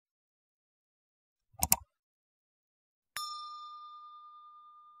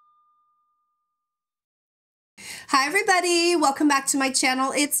Hi everybody, welcome back to my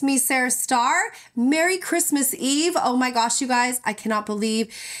channel. It's me, MESARASTARR. Merry Christmas Eve. Oh my gosh, you guys, I cannot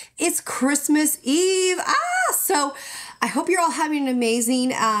believe it's Christmas Eve. So I hope you're all having an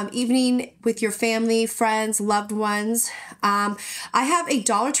amazing evening with your family, friends, loved ones. I have a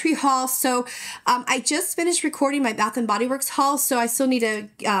Dollar Tree haul. So I just finished recording my Bath & Body Works haul, so I still need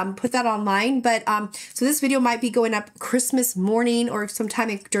to put that online. But so this video might be going up Christmas morning or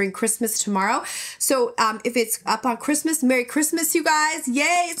sometime during Christmas tomorrow. So if it's up on Christmas, Merry Christmas, you guys.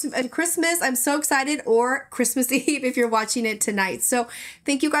 Yay, it's Christmas. I'm so excited. Or Christmas Eve if you're watching it tonight. So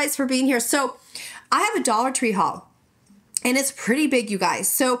thank you guys for being here. So I have a Dollar Tree haul. And it's pretty big, you guys.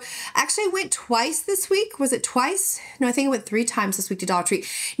 So actually I went twice this week. Was it twice? No, I think I went 3 times this week to Dollar Tree.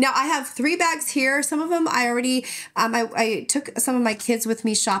 Now I have 3 bags here. Some of them I already, I took some of my kids with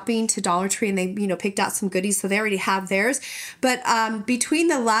me shopping to Dollar Tree and they, picked out some goodies. So they already have theirs. But between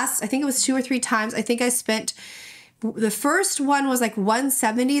the last, I think it was 2 or 3 times, I think I spent, the first one was like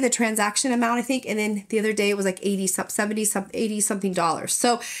 $170, the transaction amount, I think. And then the other day it was like $80 something.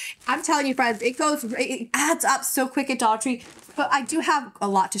 So I'm telling you, friends, it adds up so quick at Dollar Tree. But I do have a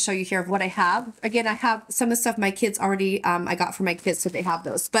lot to show you here of what I have. Again, I have some of the stuff my kids already, I got for my kids, so they have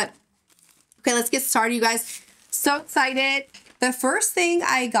those. But okay, let's get started, you guys. So excited. The first thing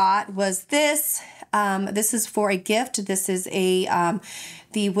I got was this. This is for a gift. This is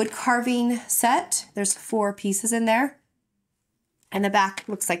the wood carving set. There's 4 pieces in there. And the back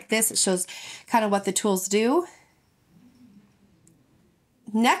looks like this. It shows kind of what the tools do.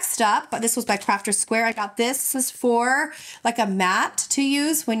 Next up, this was by Crafter Square. I got this. This is for like a mat to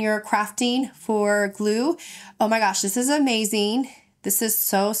use when you're crafting for glue. Oh my gosh, this is amazing. This is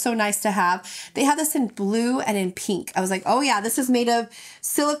so nice to have. They have this in blue and in pink. I was like, oh yeah, this is made of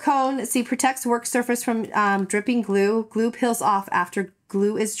silicone. See, protects work surface from dripping glue. Glue peels off after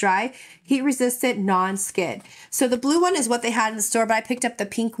glue is dry. Heat resistant, non-skid. So the blue one is what they had in the store, but I picked up the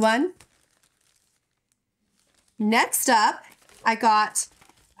pink one. Next up, I got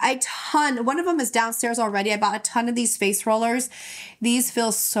a ton. One of them is downstairs already. I bought a ton of these face rollers. These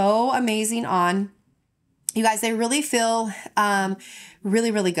feel so amazing on. You guys, they really feel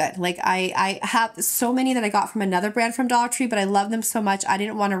really good. Like I have so many that I got from another brand from Dollar Tree, but I love them so much. I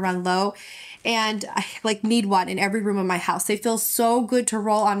didn't want to run low. And I like need one in every room of my house. They feel so good to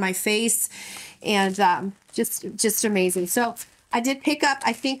roll on my face and just amazing. So I did pick up,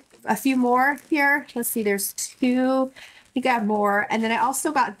 I think, a few more here. Let's see, there's 2. I think I have more. And then I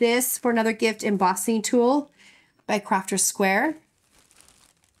also got this for another gift, embossing tool by Crafter Square.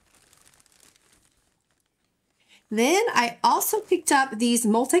 Then I also picked up these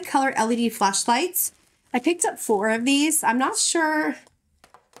multicolor LED flashlights. I picked up 4 of these. I'm not sure.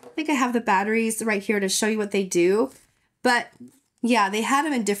 I think I have the batteries right here to show you what they do. But yeah, they had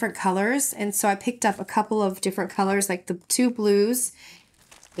them in different colors. And so I picked up a couple of different colors, like the 2 blues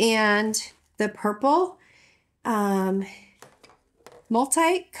and the purple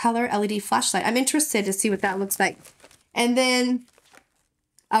multi-color LED flashlight. I'm interested to see what that looks like. And then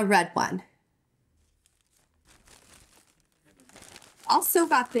a red one. Also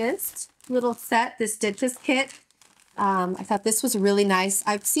got this little set, this Dentist kit. I thought this was really nice.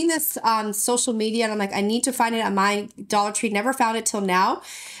 I've seen this on social media and I'm like, I need to find it at my Dollar Tree. Never found it till now.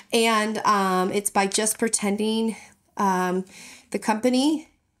 And it's by Just Pretending, the company.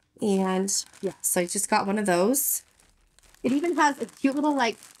 And yeah, so I just got one of those. It even has a cute little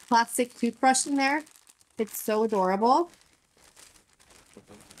like plastic toothbrush in there. It's so adorable.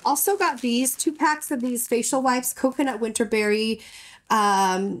 Also got these 2 packs of these facial wipes, Coconut Winterberry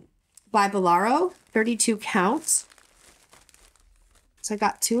by Bolero, 32 counts. So I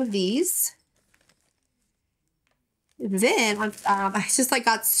got 2 of these. Then I just like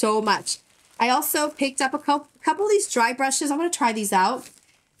got so much. I also picked up a couple of these dry brushes. I'm going to try these out.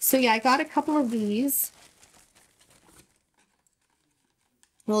 So yeah, I got a couple of these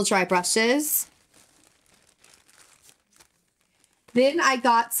little dry brushes. Then I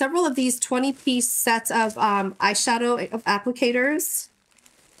got several of these 20-piece sets of eyeshadow applicators.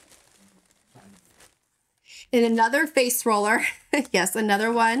 And another face roller. Yes,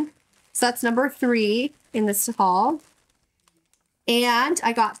 another one. So that's number 3 in this haul. And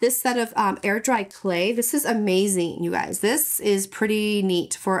I got this set of air dry clay. This is amazing, you guys. This is pretty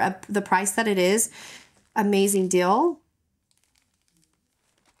neat for the price that it is. Amazing deal.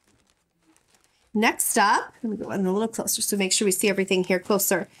 Next up, let me go in a little closer to make sure we see everything here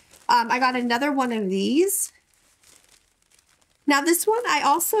closer. I got another one of these. Now this one, I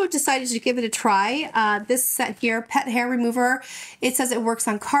also decided to give it a try. This set here, pet hair remover. It says it works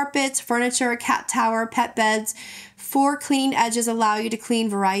on carpets, furniture, cat tower, pet beds. 4 clean edges allow you to clean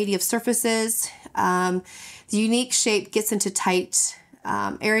variety of surfaces. The unique shape gets into tight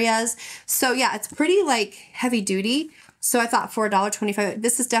areas. So yeah, it's pretty like heavy duty. So I thought for $1.25,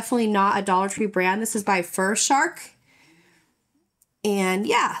 this is definitely not a Dollar Tree brand. This is by Fur Shark. And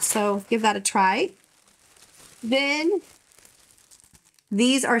yeah, so give that a try. Then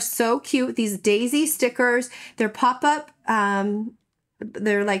these are so cute. These daisy stickers, they're pop-up.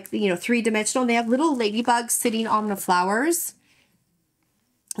 They're like, you know, 3-dimensional. They have little ladybugs sitting on the flowers.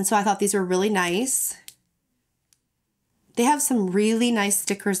 And so I thought these were really nice. They have some really nice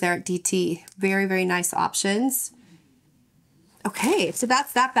stickers there at DT. Very, very nice options. Okay, so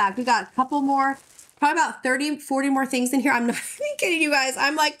that's that bag. We got a couple more, probably about 30, 40 more things in here. I'm not even kidding you guys.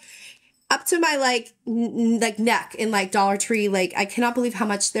 I'm like up to my like neck in like Dollar Tree. Like I cannot believe how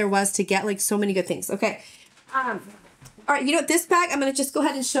much there was to get like so many good things. Okay. All right, you know, this bag, I'm going to just go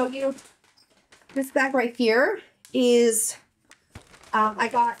ahead and show you. This bag right here is, I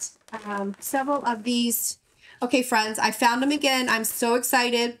got several of these. Okay, friends, I found them again. I'm so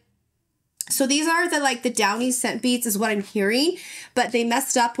excited. So these are the Downy scent beads is what I'm hearing, but they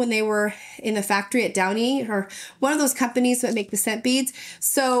messed up when they were in the factory at Downy, or one of those companies that make the scent beads.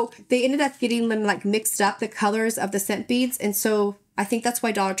 So they ended up getting them like mixed up, the colors of the scent beads. And so I think that's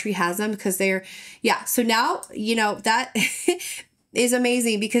why Dollar Tree has them, because they're, yeah. So now, you know, that is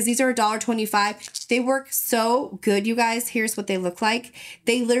amazing because these are $1.25. They work so good, you guys. Here's what they look like.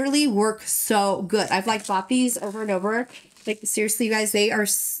 They literally work so good. I've like bought these over and over. Like seriously, you guys,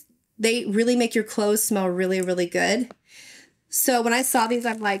 they really make your clothes smell really, really good. So when I saw these,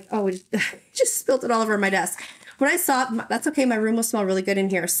 I'm like, oh, just spilled it all over my desk. When I saw it, that's okay. My room will smell really good in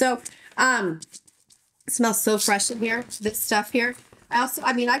here. So, it smells so fresh in here. This stuff here.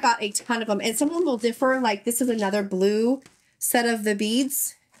 I mean, I got a ton of them, and some of them will differ. Like this is another blue set of the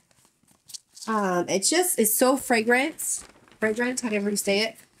beads. It just is so fragrant, however you say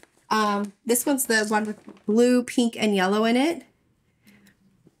it. This one's the one with blue, pink, and yellow in it.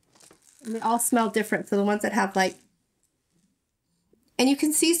 And they all smell different. So the ones that have like, and you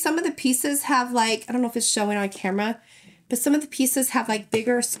can see some of the pieces have like, I don't know if it's showing on camera, but some of the pieces have like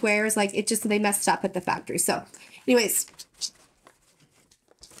bigger squares. Like it just, they messed up at the factory. So anyways,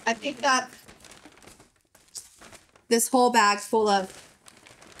 I picked up this whole bag full of,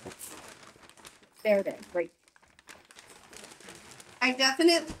 there it is, right. I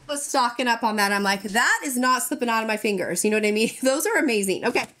definitely was stocking up on that. I'm like, that is not slipping out of my fingers. You know what I mean? Those are amazing.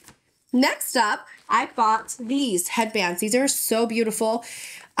 Okay. Next up, I bought these headbands. These are so beautiful.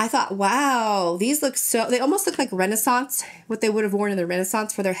 I thought, wow, these look so, they almost look like Renaissance, what they would have worn in the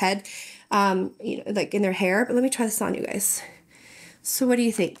Renaissance for their head, you know, like in their hair. But let me try this on, you guys. So what do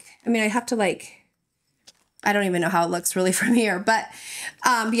you think? I mean, I have to like, I don't even know how it looks really from here, but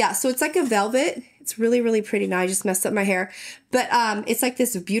yeah, so it's like a velvet. It's really, really pretty. Now I just messed up my hair, but it's like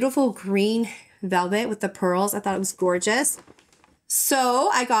this beautiful green velvet with the pearls. I thought it was gorgeous. So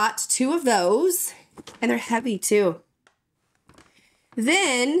I got 2 of those, and they're heavy too.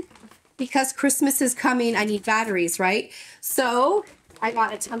 Then, because Christmas is coming, I need batteries, right? So I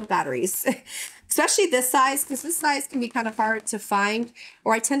got a ton of batteries, especially this size, because this size can be kind of hard to find,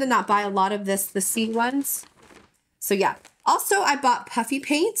 or I tend to not buy a lot of the C ones. So yeah. Also, I bought puffy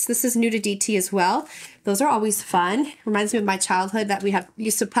paints. This is new to DT as well. Those are always fun. Reminds me of my childhood that we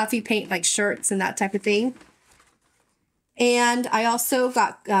used to puffy paint like shirts and that type of thing. And I also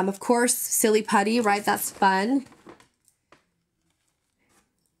got, of course, Silly Putty, right? That's fun.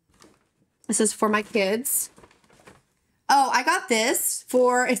 This is for my kids. Oh, I got this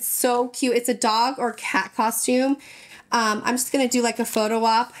for, it's so cute. It's a dog or cat costume. I'm just going to do like a photo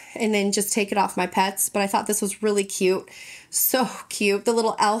op and then just take it off my pets. But I thought this was really cute. So cute. The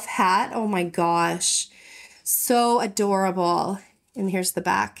little elf hat. Oh my gosh. So adorable. And here's the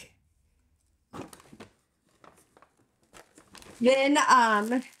back. Then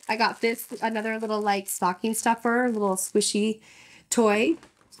I got this, another little like stocking stuffer, little squishy toy.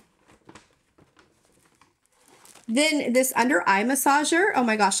 Then this under eye massager. Oh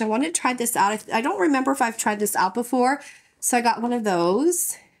my gosh, I wanted to try this out. I don't remember if I've tried this out before. So I got one of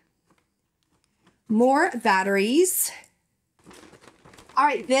those. More batteries. All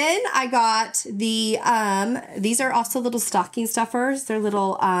right, then I got the, these are also little stocking stuffers. They're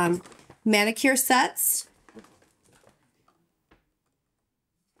little manicure sets.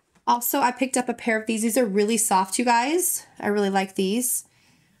 Also, I picked up a pair of these. These are really soft, you guys. I really like these.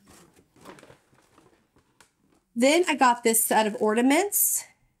 Then I got this set of ornaments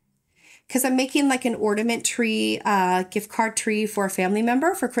because I'm making like an ornament tree, gift card tree for a family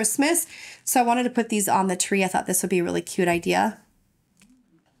member for Christmas. So I wanted to put these on the tree. I thought this would be a really cute idea.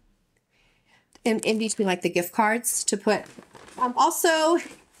 In between like the gift cards to put. Also,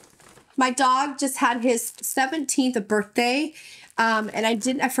 My dog just had his 17th birthday. And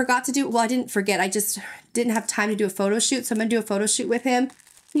I forgot to do, well, I didn't forget. I just didn't have time to do a photo shoot. So I'm going to do a photo shoot with him.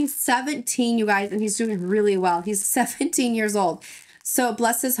 He's 17, you guys, and he's doing really well. He's 17 years old. So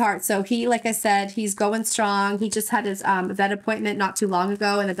bless his heart. So he, like I said, he's going strong. He just had his vet appointment not too long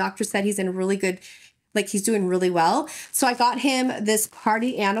ago. And the doctor said he's in really good, like he's doing really well. So I got him this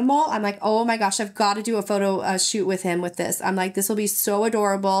party animal. I'm like, oh my gosh, I've got to do a photo shoot with him with this. I'm like, this will be so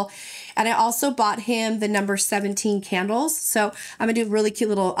adorable. And I also bought him the number 17 candles. So I'm gonna do a really cute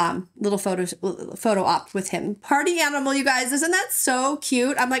little photo op with him. Party animal, you guys, isn't that so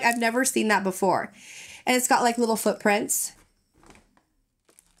cute? I'm like, I've never seen that before. And it's got like little footprints.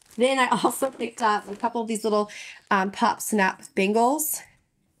 Then I also picked up a couple of these little Pop Snap bangles.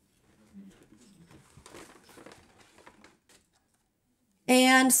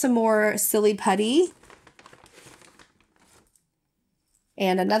 And some more silly putty.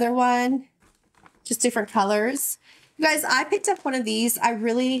 And another one. Just different colors. You guys, I picked up one of these. I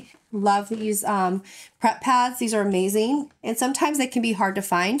really love these prep pads. These are amazing. And sometimes they can be hard to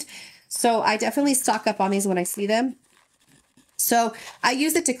find. So I definitely stock up on these when I see them. So I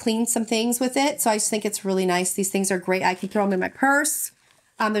use it to clean some things with it. So I just think it's really nice. These things are great. I can throw them in my purse.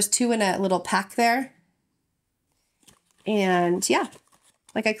 There's 2 in a little pack there. And yeah.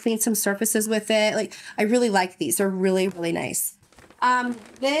 Like I cleaned some surfaces with it. Like I really like these. They're really, really nice.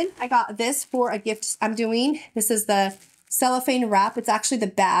 Then I got this for a gift I'm doing. This is the cellophane wrap. It's actually the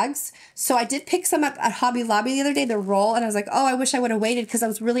bags. So I did pick some up at Hobby Lobby the other day, the roll. And I was like, oh, I wish I would have waited because I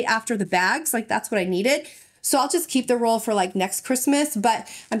was really after the bags. Like that's what I needed. So I'll just keep the roll for like next Christmas. But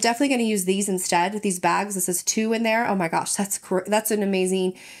I'm definitely going to use these instead. These bags. This is 2 in there. Oh my gosh, that's an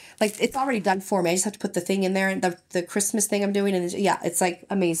amazing... Like, it's already done for me. I just have to put the thing in there, and the Christmas thing I'm doing, and yeah, it's, like,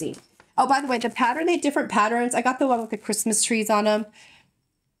 amazing. Oh, by the way, the pattern, they have different patterns. I got the one with the Christmas trees on them.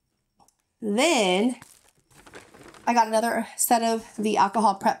 Then, I got another set of the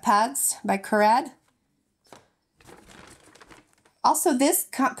alcohol prep pads by Rd. Also, this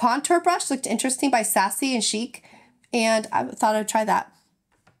contour brush looked interesting by Sassy and Chic, and I thought I'd try that.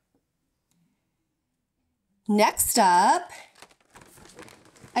 Next up...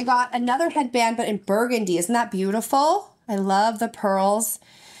 I got another headband, but in burgundy. Isn't that beautiful? I love the pearls.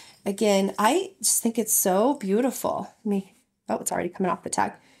 Again, I just think it's so beautiful. Oh, it's already coming off the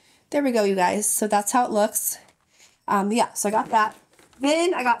tag. There we go, you guys. So that's how it looks. Yeah, so I got that.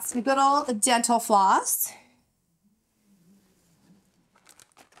 Then I got some good old dental floss.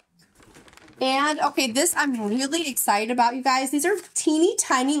 And, okay, this I'm really excited about, you guys. These are teeny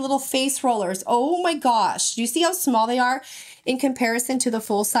tiny little face rollers. Oh my gosh. Do you see how small they are in comparison to the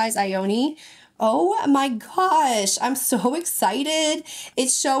full-size Ioni? Oh my gosh. I'm so excited.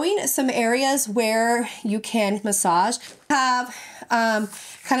 It's showing some areas where you can massage. Have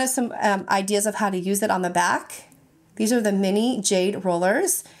kind of some ideas of how to use it on the back. These are the mini jade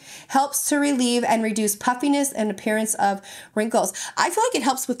rollers. Helps to relieve and reduce puffiness and appearance of wrinkles. I feel like it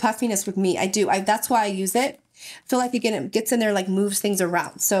helps with puffiness with me. I do. That's why I use it. I feel like again, it gets in there, like moves things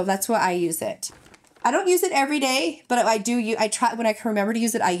around. So that's why I use it. I don't use it every day, but I do. I try when I can remember to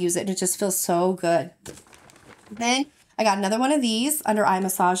use it. I use it, and it just feels so good. Then I got another one of these under eye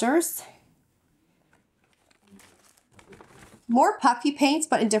massagers. More puffy paints,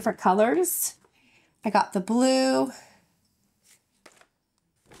 but in different colors. I got the blue.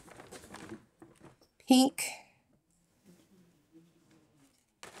 Pink.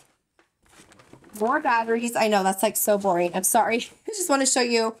 More batteries. I know that's like so boring. I'm sorry. I just want to show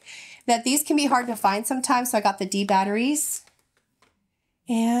you that these can be hard to find sometimes. So I got the D batteries.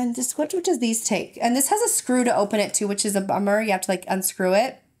 And this, what does these take? And this has a screw to open it too, which is a bummer. You have to like unscrew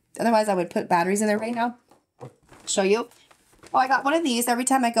it. Otherwise I would put batteries in there right now. Show you. Oh, I got one of these. Every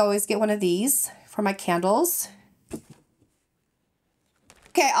time I go, I always get one of these for my candles.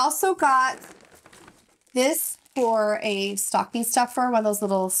 Okay, I also got this for a stocking stuffer, one of those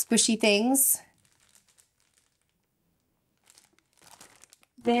little squishy things.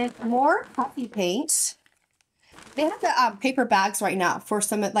 Then more puffy paint. They have the paper bags right now for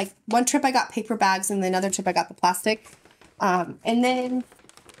some, like one trip I got paper bags and another trip I got the plastic. And then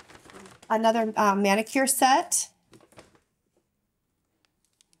another manicure set.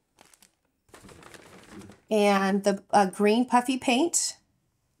 And the green puffy paint.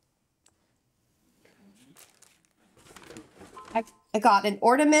 I got an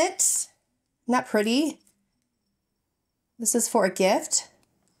ornament. Isn't that pretty? This is for a gift.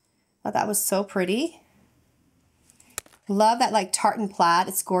 Oh, that was so pretty. Love that like tartan plaid.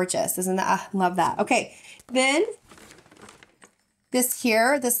 It's gorgeous. Isn't that? I love that. Okay. Then this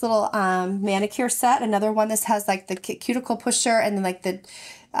here, this little manicure set. Another one. This has like the cuticle pusher and then like the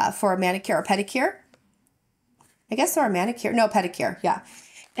for a manicure or pedicure. I guess they're a manicure. No, pedicure. Yeah.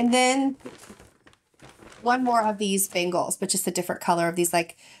 And then one more of these bangles, but just a different color of these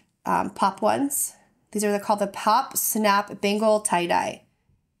like pop ones. These are called the Pop Snap Bangle Tie-Dye.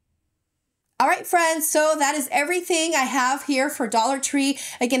 All right, friends, so that is everything I have here for Dollar Tree.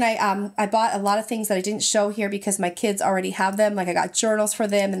 Again, I bought a lot of things that I didn't show here because my kids already have them. Like I got journals for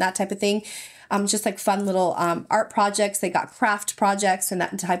them and that type of thing. Just like fun little art projects. They got craft projects and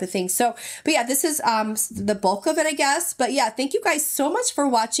that type of thing. So, but yeah, this is the bulk of it, I guess. But yeah, thank you guys so much for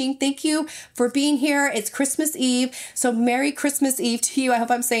watching. Thank you for being here. It's Christmas Eve. So Merry Christmas Eve to you. I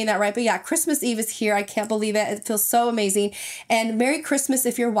hope I'm saying that right. But yeah, Christmas Eve is here. I can't believe it. It feels so amazing. And Merry Christmas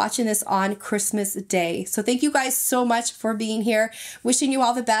if you're watching this on Christmas Day. So thank you guys so much for being here. Wishing you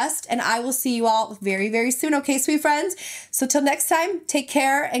all the best. And I will see you all very, very soon. Okay, sweet friends. So till next time, take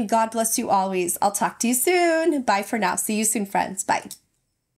care and God bless you always. I'll talk to you soon. Bye for now. See you soon, friends. Bye.